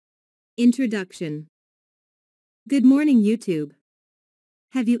Introduction. Good morning, YouTube.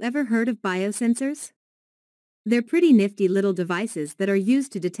 Have you ever heard of biosensors? They're pretty nifty little devices that are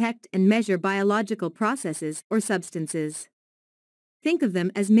used to detect and measure biological processes or substances. Think of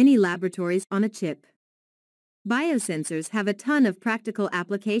them as mini laboratories on a chip. Biosensors have a ton of practical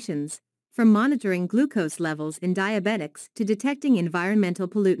applications, from monitoring glucose levels in diabetics to detecting environmental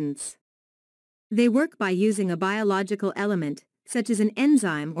pollutants. They work by using a biological element, such as an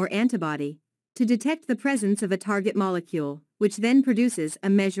enzyme or antibody, to detect the presence of a target molecule, which then produces a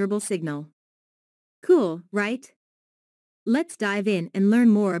measurable signal. Cool, right? Let's dive in and learn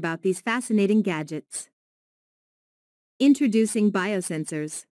more about these fascinating gadgets. Introducing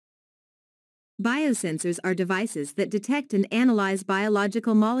biosensors. Biosensors are devices that detect and analyze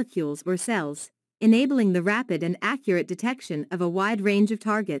biological molecules or cells, enabling the rapid and accurate detection of a wide range of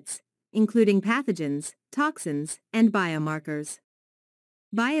targets, including pathogens, toxins, and biomarkers.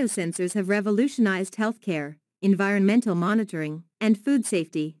 Biosensors have revolutionized healthcare, environmental monitoring, and food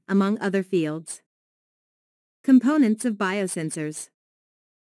safety, among other fields. Components of biosensors.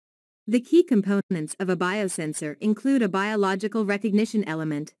 The key components of a biosensor include a biological recognition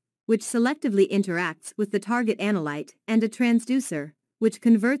element, which selectively interacts with the target analyte, and a transducer, which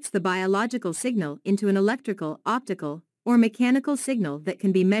converts the biological signal into an electrical, optical, or mechanical signal that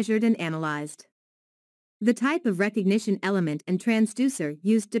can be measured and analyzed. The type of recognition element and transducer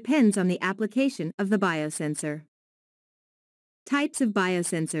used depends on the application of the biosensor. Types of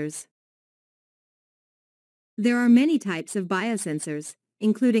biosensors. There are many types of biosensors,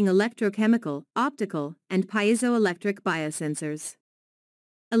 including electrochemical, optical, and piezoelectric biosensors.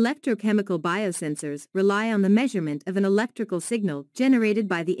 Electrochemical biosensors rely on the measurement of an electrical signal generated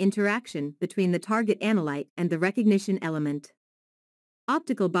by the interaction between the target analyte and the recognition element.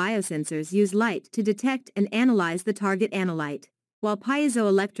 Optical biosensors use light to detect and analyze the target analyte, while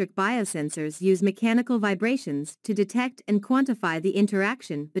piezoelectric biosensors use mechanical vibrations to detect and quantify the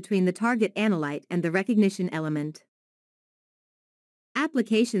interaction between the target analyte and the recognition element.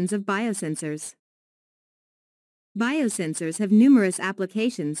 Applications of biosensors. Biosensors have numerous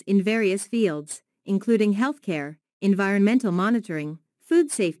applications in various fields, including healthcare, environmental monitoring, food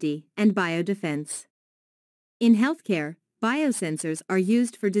safety, and biodefense. In healthcare, biosensors are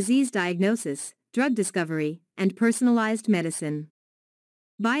used for disease diagnosis, drug discovery, and personalized medicine.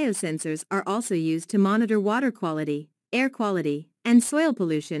 Biosensors are also used to monitor water quality, air quality, and soil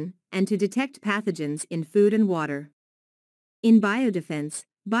pollution, and to detect pathogens in food and water. In biodefense,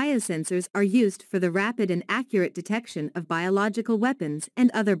 biosensors are used for the rapid and accurate detection of biological weapons and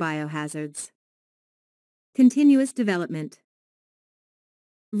other biohazards. Continuous development.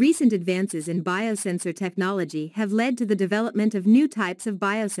 Recent advances in biosensor technology have led to the development of new types of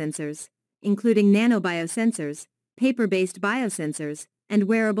biosensors, including nanobiosensors, paper-based biosensors, and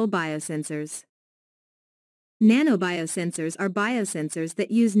wearable biosensors. Nanobiosensors are biosensors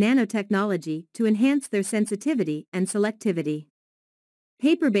that use nanotechnology to enhance their sensitivity and selectivity.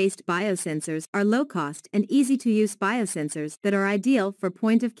 Paper-based biosensors are low-cost and easy-to-use biosensors that are ideal for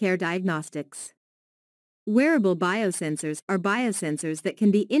point-of-care diagnostics. Wearable biosensors are biosensors that can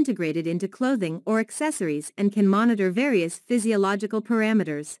be integrated into clothing or accessories and can monitor various physiological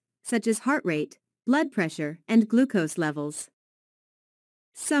parameters, such as heart rate, blood pressure, and glucose levels.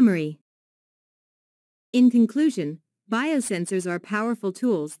 Summary. In conclusion, biosensors are powerful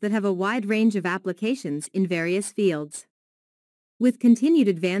tools that have a wide range of applications in various fields. With continued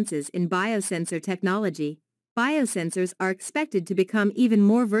advances in biosensor technology, biosensors are expected to become even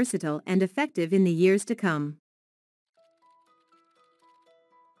more versatile and effective in the years to come.